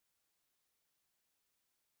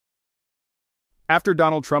After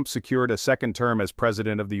Donald Trump secured a second term as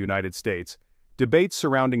President of the United States, debates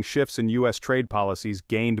surrounding shifts in U.S. trade policies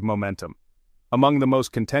gained momentum. Among the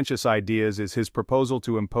most contentious ideas is his proposal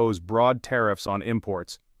to impose broad tariffs on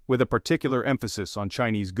imports, with a particular emphasis on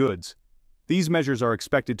Chinese goods. These measures are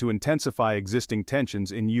expected to intensify existing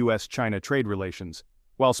tensions in U.S.-China trade relations.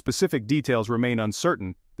 While specific details remain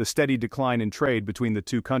uncertain, the steady decline in trade between the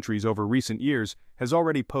two countries over recent years has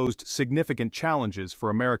already posed significant challenges for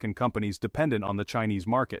American companies dependent on the Chinese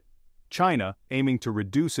market. China, aiming to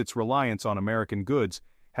reduce its reliance on American goods,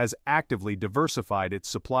 has actively diversified its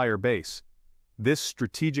supplier base. This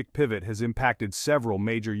strategic pivot has impacted several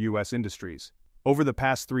major U.S. industries. Over the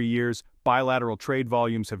past 3 years, bilateral trade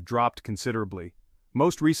volumes have dropped considerably.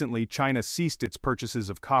 Most recently, China ceased its purchases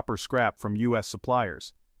of copper scrap from U.S.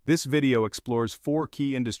 suppliers. This video explores 4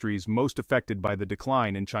 key industries most affected by the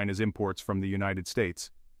decline in China's imports from the United States.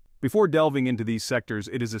 Before delving into these sectors,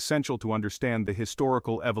 it is essential to understand the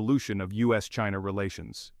historical evolution of U.S.-China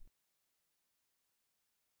relations.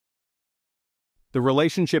 The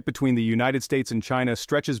relationship between the United States and China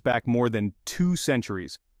stretches back more than 2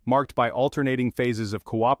 centuries, marked by alternating phases of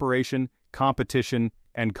cooperation, competition,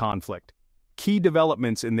 and conflict. Key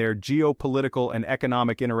developments in their geopolitical and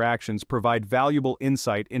economic interactions provide valuable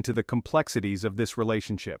insight into the complexities of this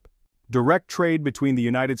relationship. Direct trade between the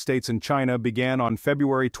United States and China began on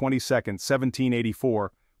February 22,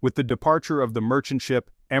 1784, with the departure of the merchant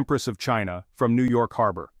ship Empress of China from New York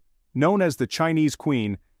Harbor. Known as the Chinese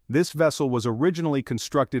Queen, this vessel was originally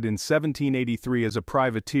constructed in 1783 as a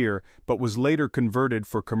privateer but was later converted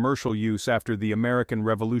for commercial use after the American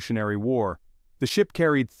Revolutionary War. The ship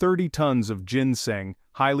carried 30 tons of ginseng,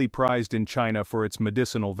 highly prized in China for its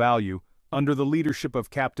medicinal value, under the leadership of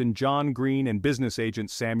Captain John Green and business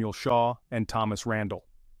agents Samuel Shaw and Thomas Randall.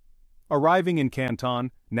 Arriving in Canton,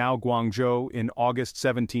 now Guangzhou, in August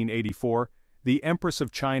 1784, the Empress of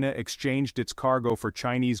China exchanged its cargo for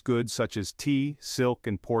Chinese goods such as tea, silk,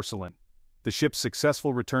 and porcelain. The ship's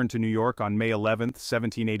successful return to New York on May 11,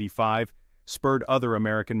 1785, spurred other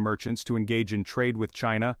American merchants to engage in trade with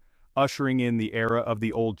China, ushering in the era of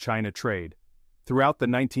the Old China trade. Throughout the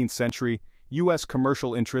 19th century, U.S.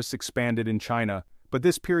 commercial interests expanded in China, but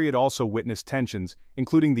this period also witnessed tensions,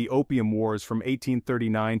 including the Opium Wars from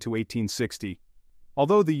 1839 to 1860.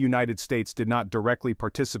 Although the United States did not directly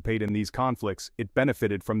participate in these conflicts, it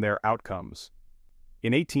benefited from their outcomes.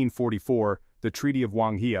 In 1844, the Treaty of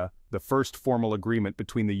Wanghia, the first formal agreement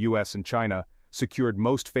between the U.S. and China, secured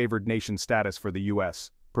most favored nation status for the U.S.,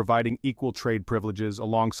 providing equal trade privileges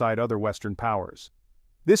alongside other Western powers.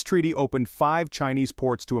 This treaty opened 5 Chinese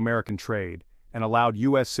ports to American trade and allowed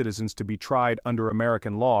U.S. citizens to be tried under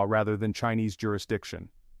American law rather than Chinese jurisdiction.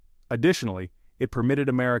 Additionally, it permitted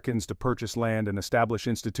Americans to purchase land and establish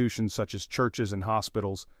institutions such as churches and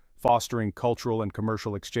hospitals, fostering cultural and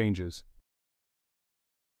commercial exchanges.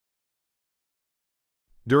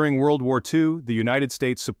 During World War II, the United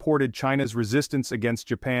States supported China's resistance against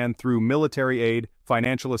Japan through military aid,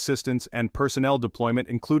 financial assistance, and personnel deployment,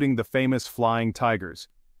 including the famous Flying Tigers.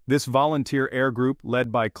 This volunteer air group,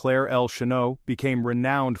 led by Claire L. Chennault, became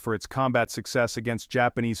renowned for its combat success against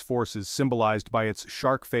Japanese forces, symbolized by its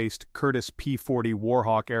shark-faced Curtiss P-40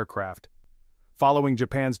 Warhawk aircraft. Following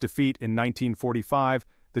Japan's defeat in 1945,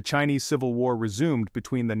 the Chinese Civil War resumed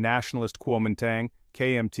between the nationalist Kuomintang,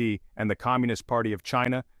 KMT, and the Communist Party of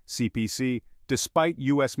China, CPC. Despite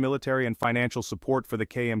U.S. military and financial support for the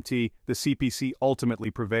KMT, the CPC ultimately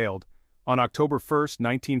prevailed. On October 1,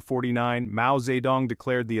 1949, Mao Zedong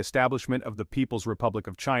declared the establishment of the People's Republic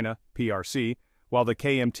of China, PRC, while the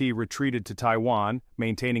KMT retreated to Taiwan,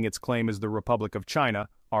 maintaining its claim as the Republic of China,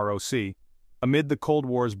 ROC. Amid the Cold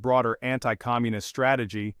War's broader anti-communist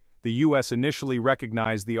strategy, the U.S. initially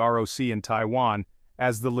recognized the ROC in Taiwan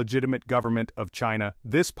as the legitimate government of China.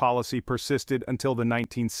 This policy persisted until the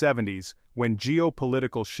 1970s, when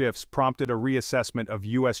geopolitical shifts prompted a reassessment of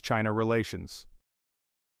U.S.-China relations.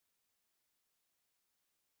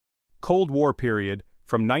 Cold War period,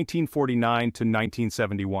 from 1949 to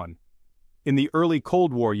 1971. In the early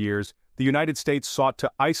Cold War years, the United States sought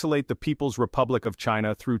to isolate the People's Republic of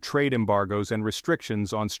China through trade embargoes and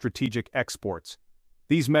restrictions on strategic exports.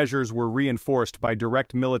 These measures were reinforced by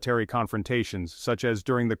direct military confrontations, such as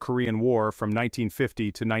during the Korean War from 1950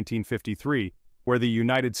 to 1953, where the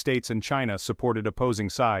United States and China supported opposing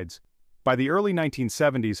sides. By the early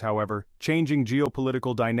 1970s, however, changing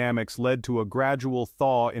geopolitical dynamics led to a gradual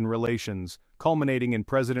thaw in relations, culminating in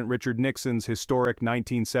President Richard Nixon's historic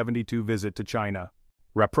 1972 visit to China.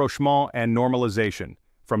 Rapprochement and normalization,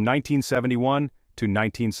 from 1971 to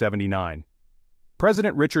 1979.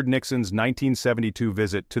 President Richard Nixon's 1972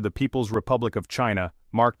 visit to the People's Republic of China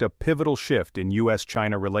marked a pivotal shift in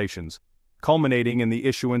U.S.-China relations, culminating in the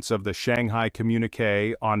issuance of the Shanghai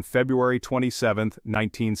Communique on February 27,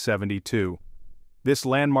 1972. This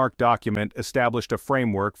landmark document established a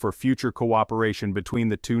framework for future cooperation between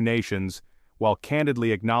the two nations, while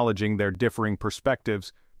candidly acknowledging their differing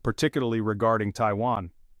perspectives, particularly regarding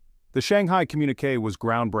Taiwan. The Shanghai Communique was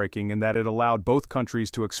groundbreaking in that it allowed both countries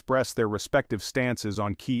to express their respective stances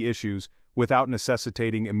on key issues without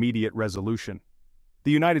necessitating immediate resolution.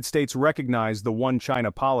 The United States recognized the One China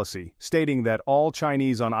policy, stating that all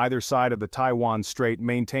Chinese on either side of the Taiwan Strait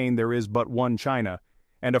maintain there is but one China,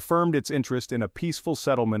 and affirmed its interest in a peaceful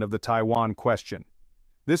settlement of the Taiwan question.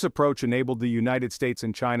 This approach enabled the United States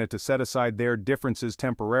and China to set aside their differences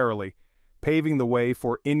temporarily, paving the way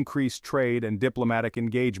for increased trade and diplomatic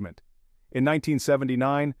engagement. In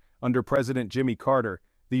 1979, under President Jimmy Carter,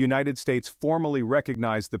 the United States formally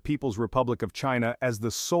recognized the People's Republic of China as the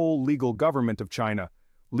sole legal government of China,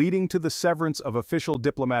 leading to the severance of official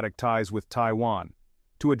diplomatic ties with Taiwan.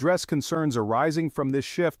 To address concerns arising from this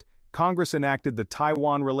shift, Congress enacted the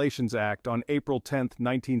Taiwan Relations Act on April 10,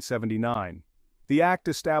 1979. The act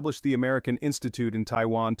established the American Institute in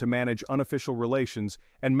Taiwan to manage unofficial relations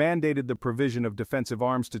and mandated the provision of defensive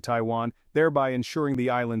arms to Taiwan, thereby ensuring the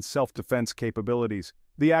island's self-defense capabilities.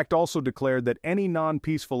 The act also declared that any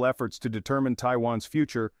non-peaceful efforts to determine Taiwan's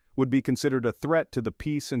future would be considered a threat to the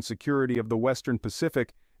peace and security of the Western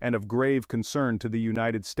Pacific and of grave concern to the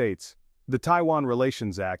United States. The Taiwan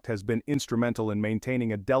Relations Act has been instrumental in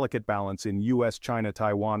maintaining a delicate balance in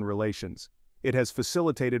U.S.-China-Taiwan relations. It has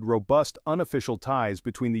facilitated robust unofficial ties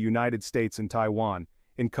between the United States and Taiwan,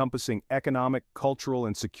 encompassing economic, cultural,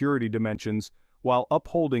 and security dimensions, while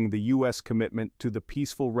upholding the U.S. commitment to the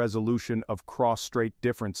peaceful resolution of cross-strait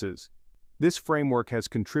differences. This framework has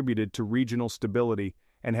contributed to regional stability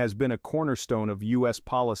and has been a cornerstone of U.S.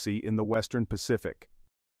 policy in the Western Pacific.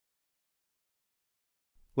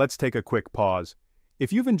 Let's take a quick pause.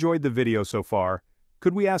 If you've enjoyed the video so far,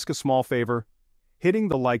 could we ask a small favor? Hitting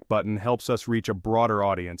the like button helps us reach a broader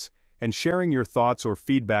audience, and sharing your thoughts or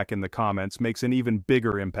feedback in the comments makes an even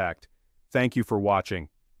bigger impact. Thank you for watching.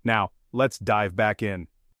 Now, let's dive back in.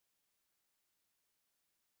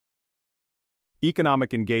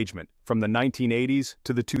 Economic engagement from the 1980s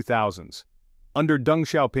to the 2000s. Under Deng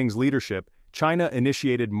Xiaoping's leadership, China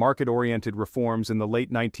initiated market-oriented reforms in the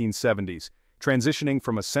late 1970s, transitioning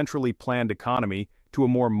from a centrally planned economy to a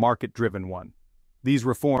more market-driven one. These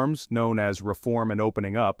reforms, known as Reform and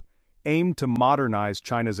Opening Up, aimed to modernize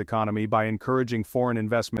China's economy by encouraging foreign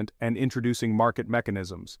investment and introducing market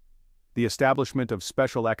mechanisms. The establishment of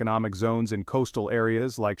special economic zones in coastal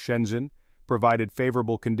areas like Shenzhen provided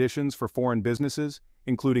favorable conditions for foreign businesses,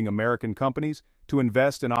 including American companies, to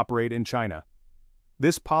invest and operate in China.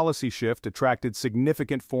 This policy shift attracted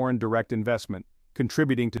significant foreign direct investment,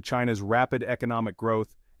 contributing to China's rapid economic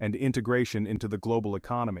growth and integration into the global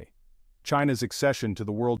economy. China's accession to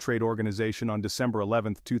the World Trade Organization on December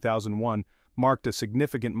 11, 2001, marked a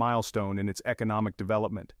significant milestone in its economic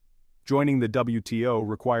development. Joining the WTO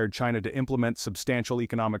required China to implement substantial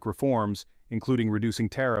economic reforms, including reducing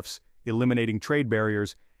tariffs, eliminating trade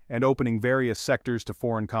barriers, and opening various sectors to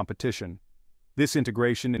foreign competition. This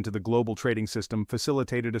integration into the global trading system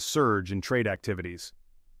facilitated a surge in trade activities.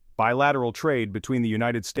 Bilateral trade between the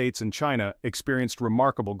United States and China experienced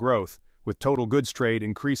remarkable growth, with total goods trade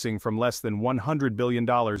increasing from less than $100 billion in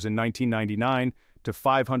 1999 to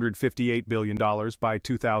 $558 billion by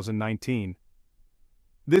 2019.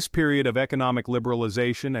 This period of economic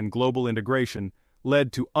liberalization and global integration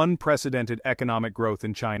led to unprecedented economic growth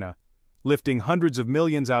in China, lifting hundreds of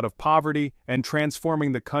millions out of poverty and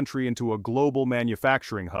transforming the country into a global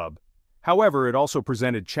manufacturing hub. However, it also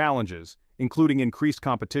presented challenges, including increased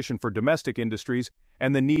competition for domestic industries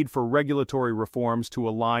and the need for regulatory reforms to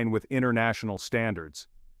align with international standards.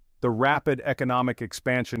 The rapid economic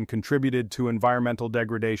expansion contributed to environmental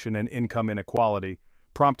degradation and income inequality,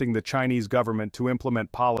 prompting the Chinese government to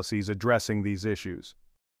implement policies addressing these issues.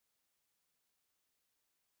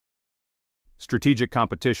 Strategic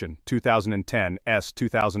Competition 2010s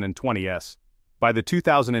 2020s. By the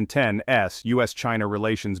 2010s, U.S.-China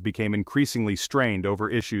relations became increasingly strained over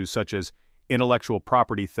issues such as intellectual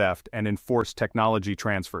property theft and enforced technology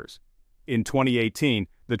transfers. In 2018,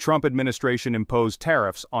 the Trump administration imposed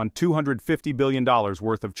tariffs on $250 billion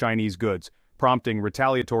worth of Chinese goods, prompting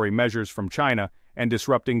retaliatory measures from China and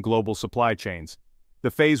disrupting global supply chains.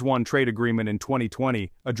 The Phase 1 trade agreement in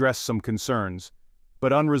 2020 addressed some concerns,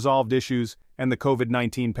 but unresolved issues and the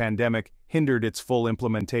COVID-19 pandemic hindered its full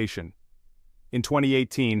implementation. In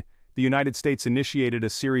 2018, the United States initiated a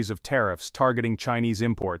series of tariffs targeting Chinese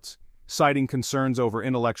imports, citing concerns over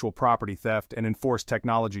intellectual property theft and enforced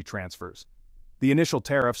technology transfers. The initial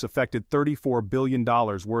tariffs affected $34 billion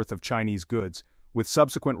worth of Chinese goods, with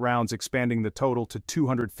subsequent rounds expanding the total to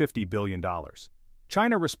 $250 billion.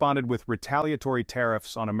 China responded with retaliatory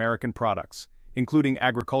tariffs on American products, including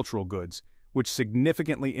agricultural goods, which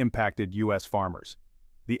significantly impacted U.S. farmers.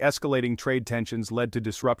 The escalating trade tensions led to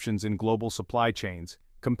disruptions in global supply chains,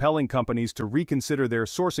 compelling companies to reconsider their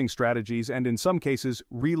sourcing strategies and, in some cases,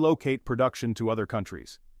 relocate production to other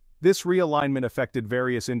countries. This realignment affected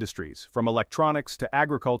various industries, from electronics to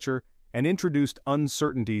agriculture, and introduced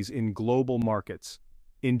uncertainties in global markets.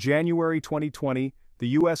 In January 2020, the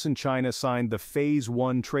U.S. and China signed the Phase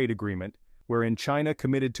 1 trade agreement, wherein China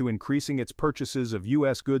committed to increasing its purchases of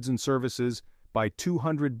U.S. goods and services by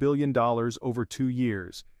 $200 billion over 2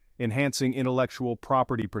 years, enhancing intellectual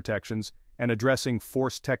property protections and addressing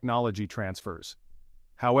forced technology transfers.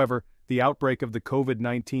 However, the outbreak of the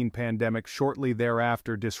COVID-19 pandemic shortly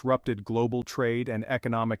thereafter disrupted global trade and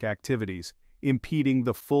economic activities, impeding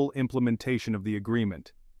the full implementation of the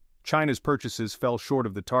agreement. China's purchases fell short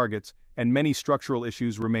of the targets, and many structural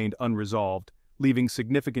issues remained unresolved, leaving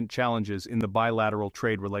significant challenges in the bilateral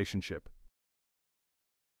trade relationship.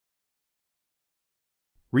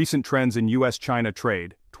 Recent trends in U.S.-China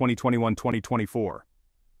trade, 2021-2024.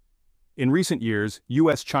 In recent years,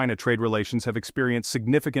 U.S.-China trade relations have experienced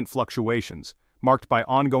significant fluctuations, marked by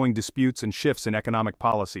ongoing disputes and shifts in economic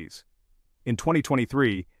policies. In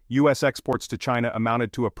 2023, U.S. exports to China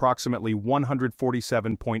amounted to approximately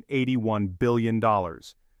 $147.81 billion,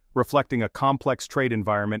 reflecting a complex trade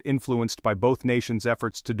environment influenced by both nations'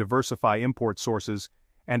 efforts to diversify import sources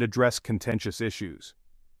and address contentious issues.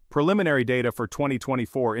 Preliminary data for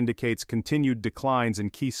 2024 indicates continued declines in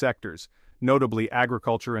key sectors, notably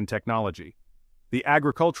agriculture and technology. The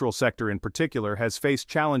agricultural sector in particular has faced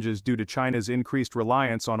challenges due to China's increased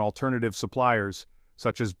reliance on alternative suppliers,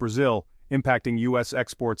 such as Brazil, impacting U.S.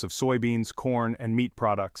 exports of soybeans, corn, and meat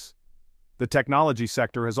products. The technology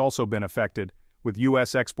sector has also been affected, with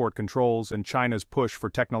U.S. export controls and China's push for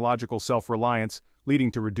technological self-reliance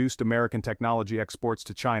leading to reduced American technology exports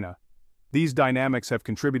to China. These dynamics have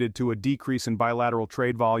contributed to a decrease in bilateral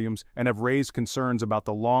trade volumes and have raised concerns about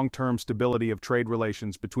the long-term stability of trade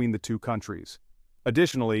relations between the two countries.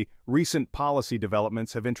 Additionally, recent policy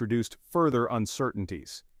developments have introduced further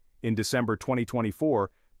uncertainties. In December 2024,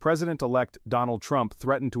 President-elect Donald Trump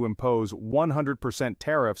threatened to impose 100%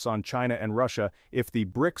 tariffs on China and Russia if the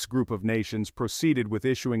BRICS group of nations proceeded with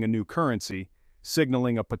issuing a new currency,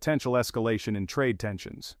 signaling a potential escalation in trade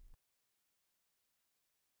tensions.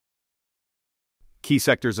 Key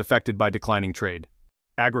sectors affected by declining trade.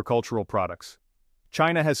 Agricultural products.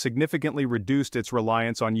 China has significantly reduced its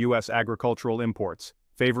reliance on U.S. agricultural imports,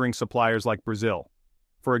 favoring suppliers like Brazil.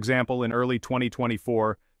 For example, in early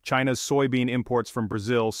 2024, China's soybean imports from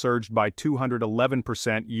Brazil surged by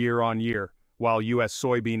 211% year-on-year, while U.S.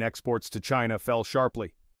 soybean exports to China fell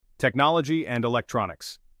sharply. Technology and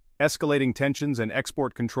electronics. Escalating tensions and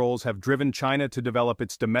export controls have driven China to develop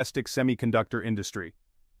its domestic semiconductor industry.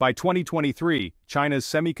 By 2023, China's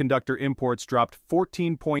semiconductor imports dropped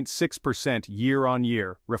 14.6%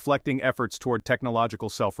 year-on-year, reflecting efforts toward technological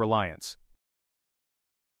self-reliance.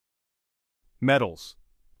 Metals.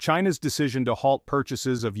 China's decision to halt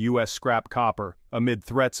purchases of U.S. scrap copper amid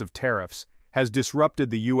threats of tariffs has disrupted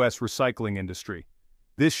the U.S. recycling industry.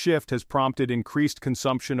 This shift has prompted increased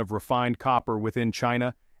consumption of refined copper within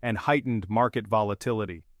China and heightened market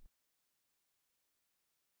volatility.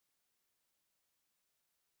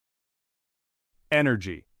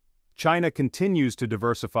 Energy. China continues to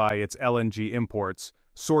diversify its LNG imports,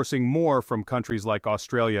 sourcing more from countries like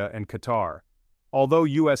Australia and Qatar. Although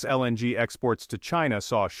U.S. LNG exports to China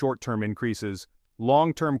saw short-term increases,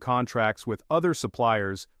 long-term contracts with other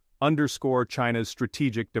suppliers underscore China's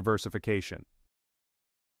strategic diversification.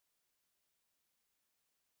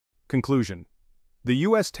 Conclusion. The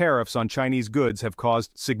U.S. tariffs on Chinese goods have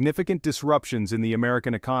caused significant disruptions in the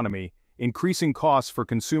American economy, increasing costs for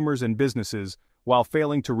consumers and businesses while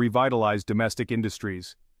failing to revitalize domestic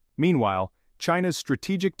industries. Meanwhile, China's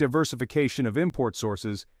strategic diversification of import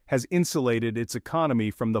sources has insulated its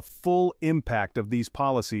economy from the full impact of these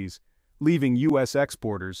policies, leaving U.S.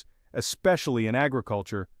 exporters, especially in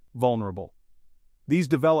agriculture, vulnerable. These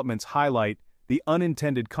developments highlight the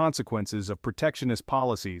unintended consequences of protectionist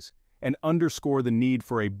policies and underscore the need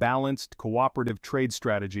for a balanced, cooperative trade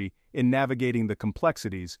strategy in navigating the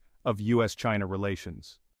complexities of U.S.-China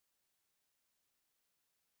relations.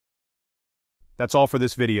 That's all for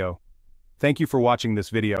this video. Thank you for watching this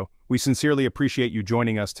video. We sincerely appreciate you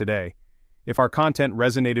joining us today. If our content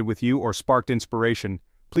resonated with you or sparked inspiration,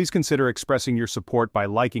 please consider expressing your support by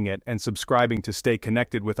liking it and subscribing to stay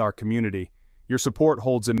connected with our community. Your support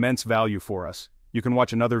holds immense value for us. You can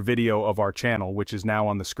watch another video of our channel, which is now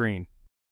on the screen.